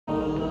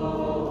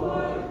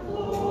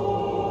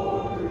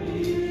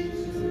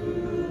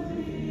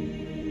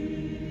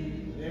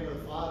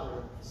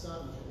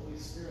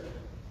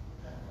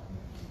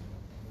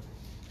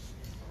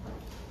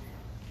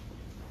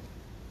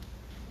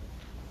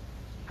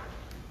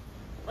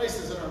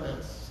Christ is in our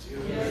midst.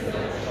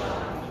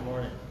 Good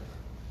morning.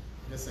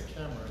 I guess the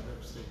camera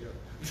never stay good.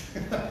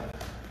 I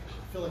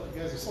feel like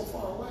you guys are so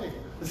far away.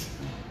 It's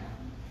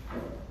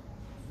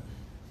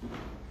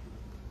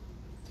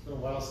been a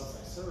while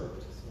since I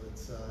served, so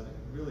it's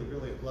really,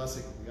 really a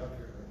blessing to be up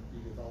here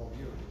and be with all of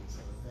you. So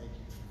thank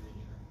you for being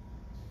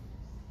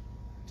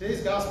here.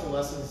 Today's gospel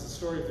lesson is the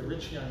story of the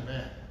rich young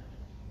man.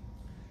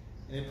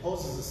 And it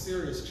poses a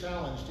serious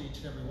challenge to each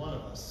and every one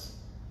of us.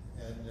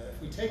 And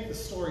if we take the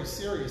story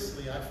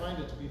seriously, I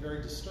find it to be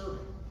very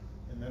disturbing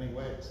in many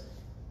ways.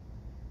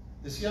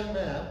 This young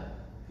man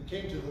who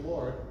came to the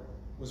Lord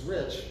was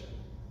rich.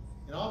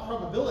 In all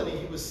probability,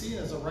 he was seen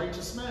as a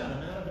righteous man, a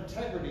man of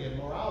integrity and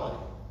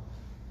morality.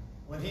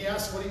 When he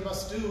asked what he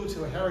must do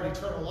to inherit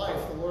eternal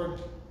life, the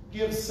Lord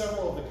gives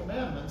several of the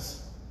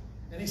commandments,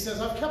 and he says,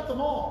 I've kept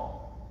them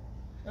all.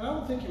 And I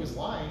don't think he was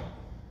lying.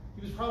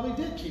 He probably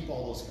did keep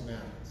all those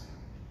commandments.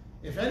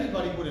 If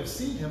anybody would have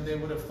seen him, they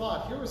would have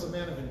thought, here was a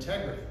man of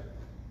integrity.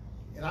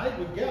 And I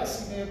would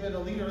guess he may have been a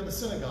leader in the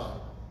synagogue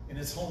in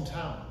his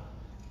hometown.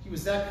 He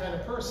was that kind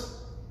of person.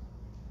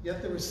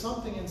 Yet there was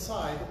something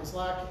inside that was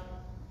lacking.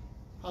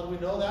 How do we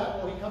know that?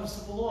 Well, he comes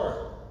to the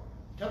Lord.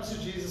 He comes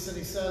to Jesus and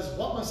he says,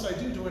 what must I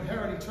do to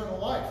inherit eternal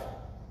life?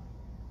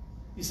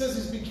 He says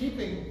he's been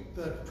keeping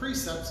the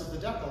precepts of the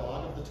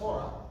Decalogue of the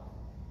Torah.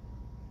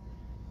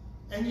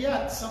 And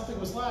yet something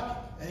was lacking.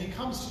 And he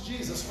comes to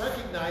Jesus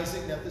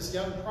recognizing that this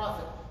young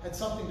prophet had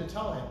something to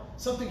tell him,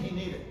 something he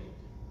needed.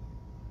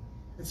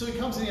 And so he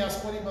comes and he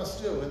asks what he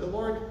must do. And the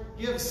Lord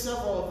gives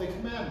several of the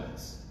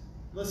commandments,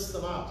 lists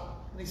them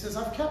out. And he says,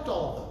 I've kept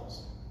all of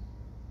those.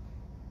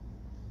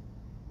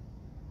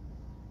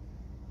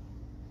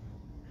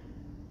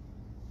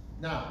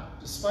 Now,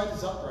 despite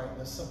his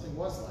uprightness, something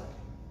was lacking.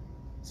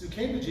 So he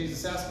came to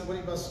Jesus asking what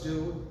he must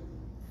do.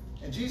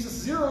 And Jesus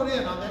zeroed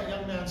in on that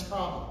young man's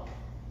problem.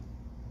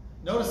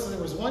 Notice that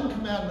there was one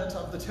commandment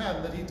of the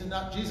 10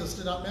 that Jesus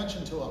did not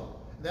mention to him.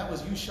 And that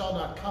was, you shall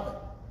not covet.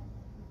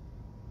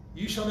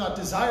 You shall not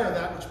desire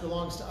that which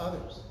belongs to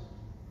others.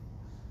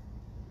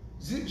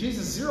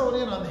 Jesus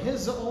zeroed in on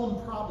his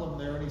own problem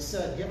there, and he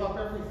said, give up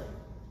everything.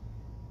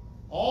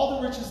 All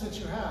the riches that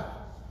you have,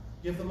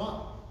 give them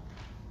up.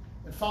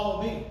 And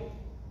follow me.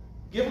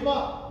 Give them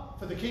up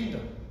for the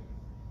kingdom.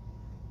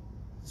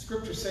 The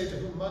scriptures say, to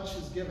whom much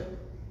is given,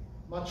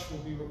 much will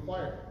be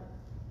required.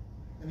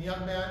 And the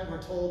young man,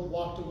 we're told,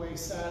 walked away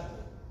sadly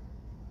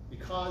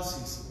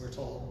because, we're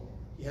told,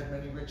 he had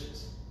many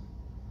riches.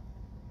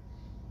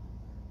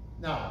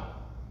 Now,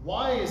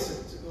 why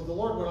is it, well, the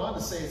Lord went on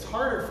to say, it's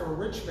harder for a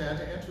rich man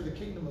to enter the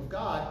kingdom of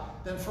God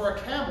than for a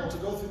camel to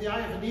go through the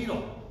eye of a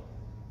needle.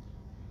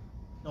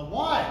 Now,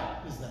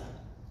 why is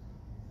that?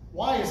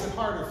 Why is it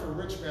harder for a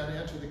rich man to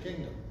enter the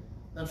kingdom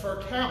than for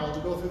a camel to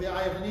go through the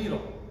eye of a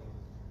needle?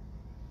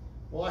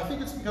 Well, I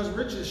think it's because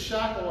riches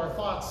shackle our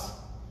thoughts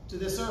to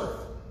this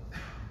earth.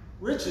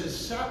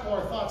 Riches shackle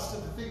our thoughts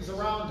to the things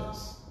around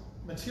us,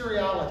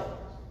 materiality,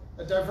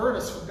 that divert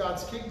us from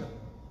God's kingdom.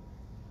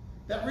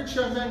 That rich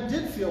young man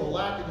did feel a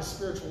lack in his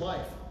spiritual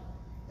life.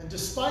 And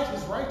despite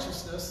his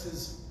righteousness,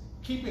 his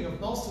keeping of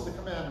most of the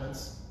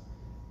commandments,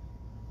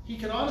 he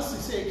can honestly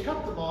say he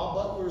kept them all,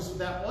 but there was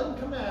that one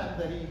command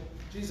that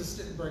Jesus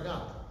didn't bring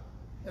up.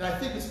 And I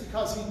think it's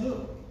because he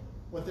knew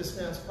what this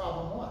man's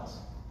problem was.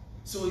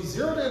 So he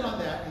zeroed in on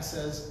that and he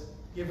says,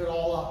 give it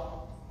all up.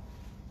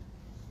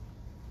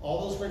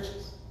 All those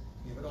riches,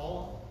 give it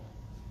all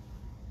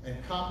up.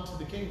 And come to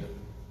the kingdom,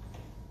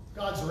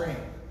 God's reign,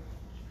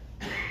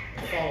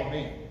 and follow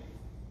me.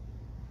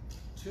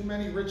 Too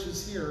many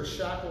riches here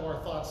shackle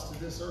our thoughts to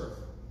this earth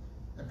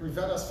and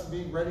prevent us from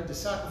being ready to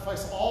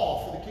sacrifice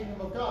all for the kingdom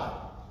of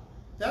God.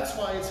 That's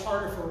why it's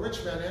harder for a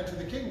rich man to enter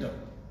the kingdom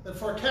than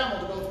for a camel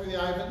to go through the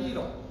eye of a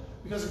needle,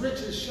 because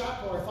riches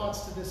shackle our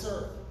thoughts to this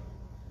earth.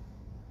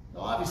 Now,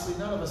 obviously,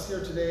 none of us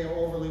here today are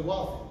overly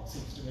wealthy, it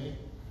seems to me.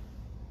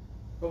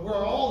 But we're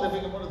all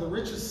living in one of the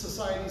richest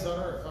societies on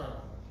earth, aren't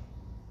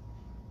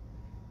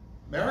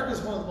we? America is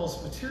one of the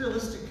most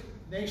materialistic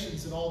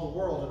nations in all the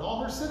world, and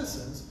all her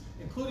citizens,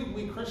 including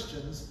we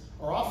Christians,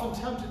 are often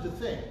tempted to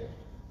think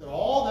that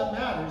all that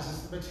matters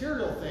is the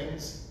material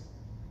things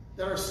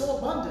that are so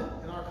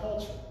abundant in our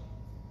culture.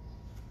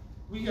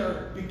 We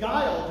are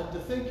beguiled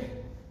into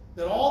thinking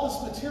that all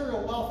this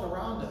material wealth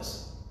around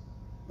us,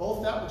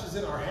 both that which is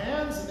in our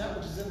hands and that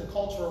which is in the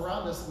culture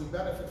around us that we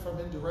benefit from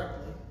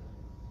indirectly,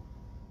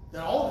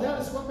 that all of that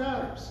is what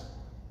matters.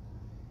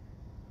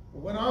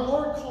 But when our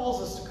Lord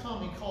calls us to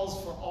come, he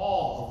calls for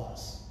all of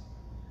us.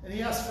 And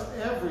he asks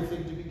for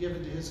everything to be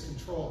given to his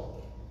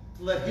control.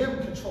 To let him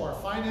control our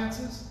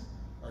finances,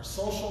 our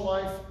social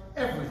life,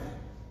 everything.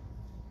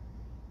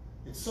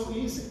 It's so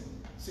easy,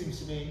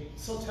 seems to me,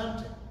 so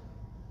tempting,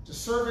 to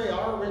survey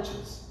our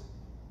riches,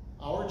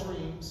 our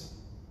dreams,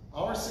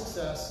 our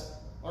success,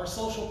 our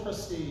social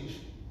prestige.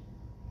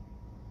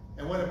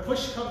 And when a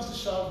push comes to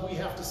shove, we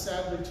have to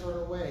sadly turn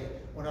away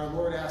when our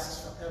Lord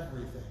asks for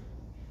everything.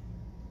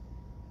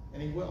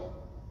 And he will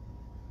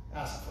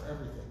ask for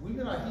everything. He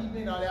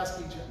may not ask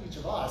each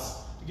of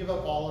us to give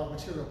up all our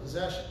material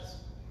possessions.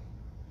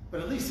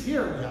 But at least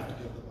here we have to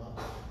give them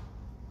up.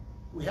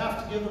 We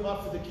have to give them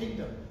up for the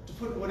kingdom, to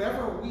put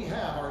whatever we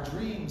have, our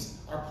dreams,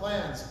 our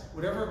plans,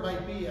 whatever it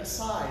might be,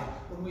 aside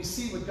when we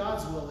see what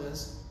God's will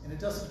is, and it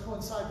doesn't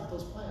coincide with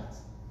those plans,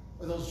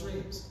 or those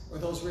dreams, or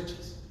those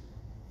riches.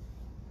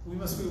 We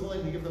must be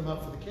willing to give them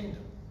up for the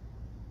kingdom,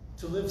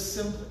 to live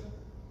simply,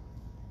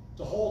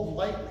 to hold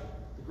lightly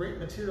the great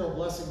material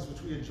blessings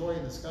which we enjoy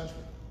in this country.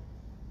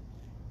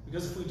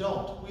 Because if we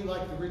don't, we,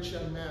 like the rich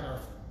young man, are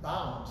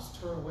bound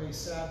to turn away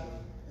sadly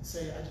and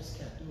say, I just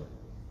can't do it.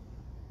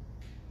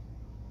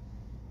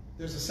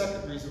 There's a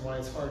second reason why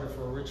it's harder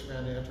for a rich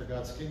man to enter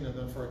God's kingdom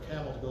than for a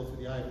camel to go through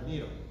the eye of a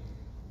needle.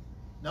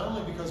 Not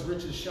only because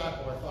riches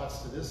shackle our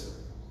thoughts to this earth,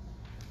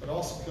 but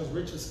also because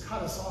riches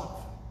cut us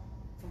off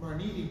from our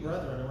needy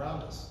brethren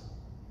around us.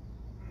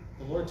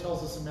 The Lord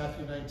tells us in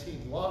Matthew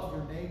 19, love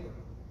your neighbor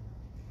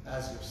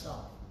as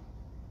yourself.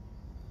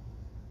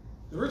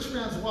 The rich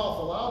man's wealth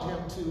allowed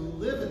him to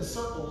live in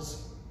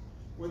circles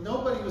where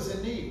nobody was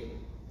in need.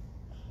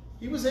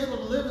 He was able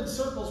to live in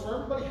circles where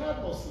everybody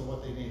had most of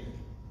what they needed.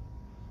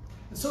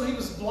 And so he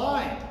was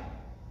blind.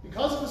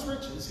 Because of his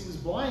riches, he was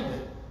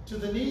blinded to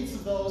the needs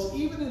of those,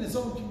 even in his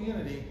own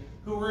community,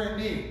 who were in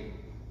need.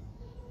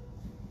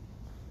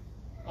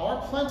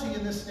 Our plenty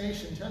in this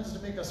nation tends to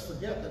make us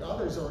forget that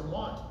others are in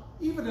want,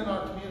 even in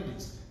our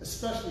communities,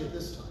 especially at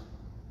this time,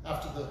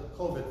 after the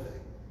COVID thing,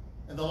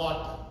 and the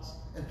lockdowns,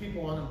 and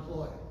people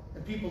unemployed,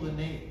 and people in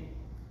need.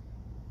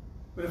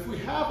 But if we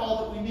have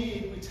all that we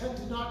need, we tend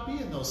to not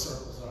be in those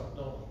circles,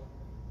 don't we?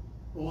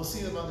 But we'll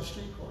see them on the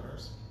street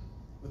corners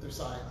with their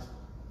signs.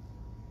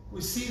 We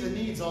see the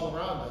needs all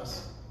around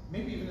us,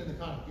 maybe even in the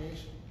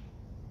congregation.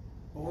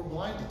 But we're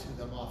blinded to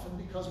them often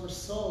because we're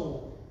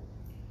so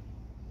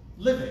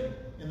living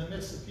in the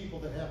midst of people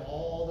that have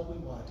all that we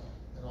want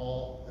and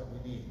all that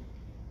we need.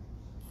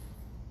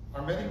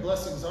 Our many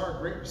blessings are a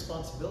great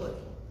responsibility.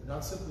 They're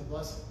not simply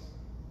blessings.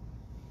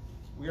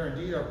 We are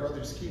indeed our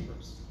brother's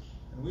keepers,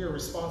 and we are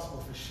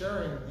responsible for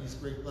sharing these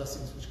great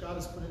blessings which God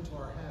has put into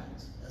our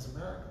hands as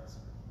Americans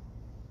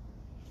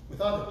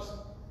with others.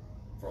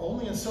 For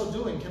only in so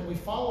doing can we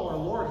follow our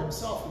Lord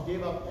himself, who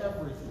gave up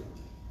everything.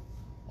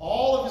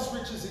 All of his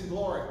riches and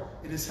glory,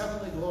 in his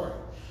heavenly glory,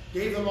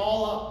 gave them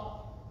all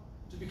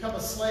up to become a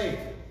slave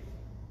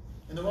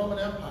in the Roman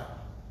Empire,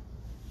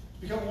 to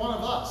become one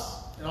of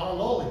us in our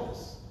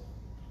lowliness,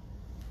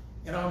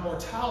 in our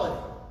mortality,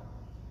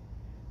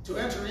 to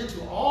enter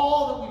into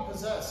all that we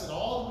possess and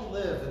all that we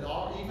live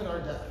and even our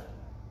death,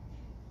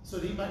 so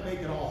that he might make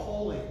it all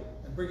holy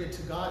and bring it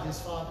to God his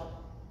Father.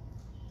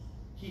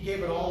 He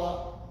gave it all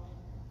up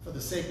for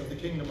the sake of the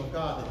kingdom of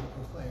God that he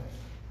proclaimed.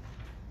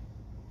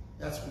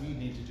 That's what we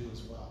need to do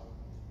as well.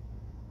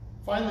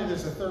 Finally,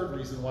 there's a third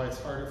reason why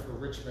it's harder for a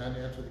rich man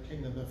to enter the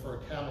kingdom than for a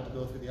camel to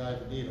go through the eye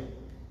of a needle.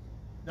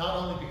 Not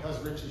only because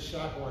riches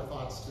shackle our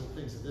thoughts to the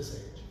things of this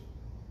age,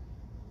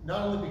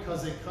 not only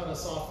because they cut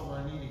us off from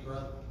our needy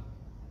brethren,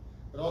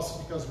 but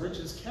also because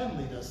riches can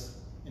lead us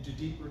into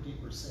deeper,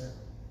 deeper sin.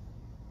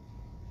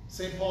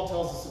 St. Paul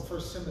tells us in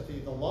 1 Timothy,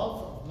 the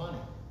love of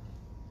money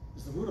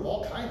is the root of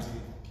all kinds of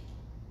evil.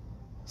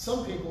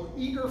 Some people,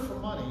 eager for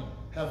money,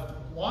 have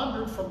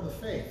wandered from the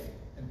faith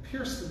and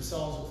pierced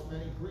themselves with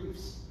many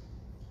griefs.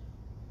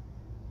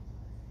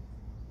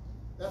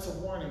 That's a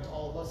warning to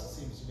all of us,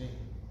 it seems to me,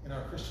 in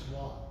our Christian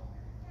walk.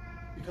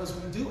 Because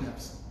we do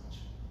have so much.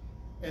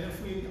 And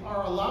if we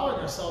are allowing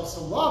ourselves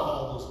to love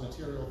all those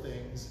material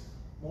things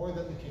more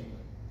than the kingdom,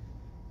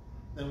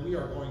 then we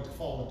are going to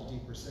fall into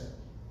deeper sin.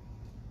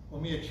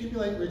 When we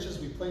accumulate riches,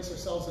 we place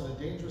ourselves in a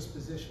dangerous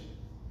position.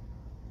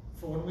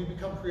 For when we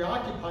become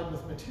preoccupied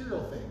with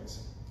material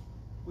things,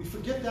 we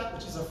forget that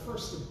which is of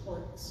first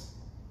importance,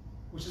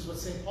 which is what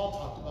St. Paul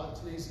talked about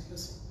in today's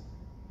epistle.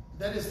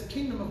 That is the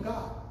kingdom of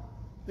God,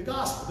 the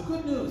gospel, the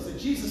good news that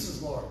Jesus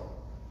is Lord,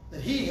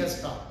 that he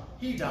has come,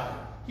 he died,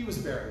 he was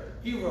buried,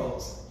 he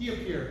rose, he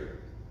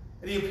appeared,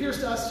 and he appears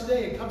to us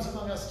today and comes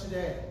among us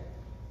today.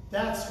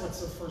 That's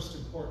what's of first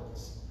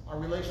importance, our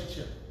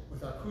relationship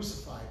with our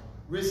crucified,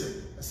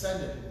 risen,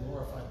 ascended, and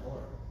glorified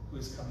Lord, who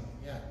is coming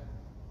again.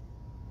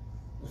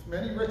 With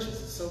many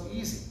riches, it's so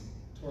easy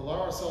to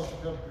allow ourselves to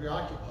become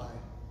preoccupied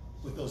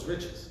with those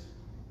riches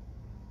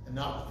and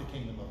not with the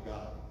kingdom of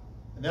God.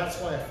 And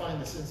that's why I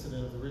find this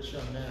incident of the rich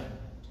young man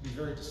to be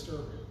very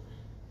disturbing.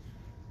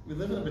 We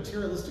live in a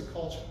materialistic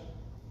culture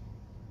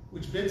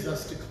which bids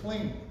us to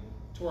cling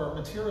to our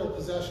material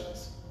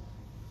possessions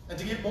and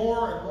to get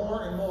more and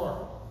more and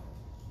more.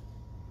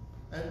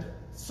 And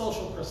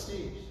social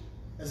prestige,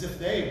 as if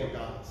they were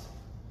God's.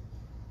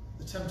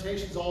 The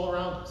temptation's all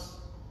around us.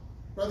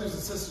 Brothers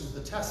and sisters,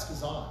 the test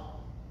is on.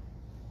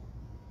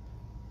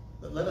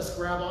 But let us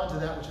grab onto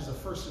that which is of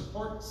first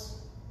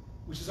importance,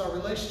 which is our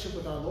relationship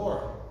with our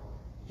Lord,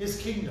 his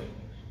kingdom,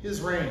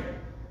 his reign,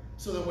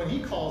 so that when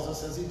he calls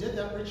us, as he did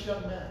that rich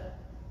young man,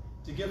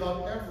 to give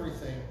up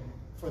everything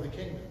for the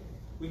kingdom,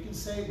 we can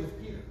say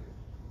with Peter,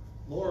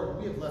 Lord,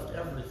 we have left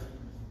everything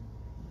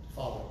to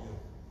follow you.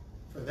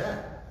 For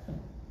then,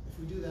 if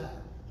we do that,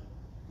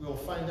 we will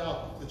find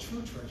out the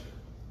true treasure,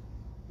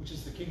 which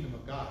is the kingdom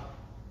of God,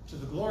 to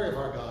the glory of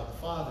our God, the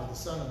Father, the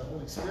Son, and the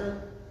Holy Spirit,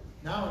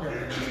 now and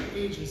ever, and to the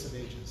ages of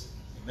ages.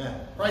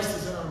 Amen. Christ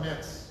is in our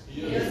midst.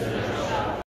 He is in our midst.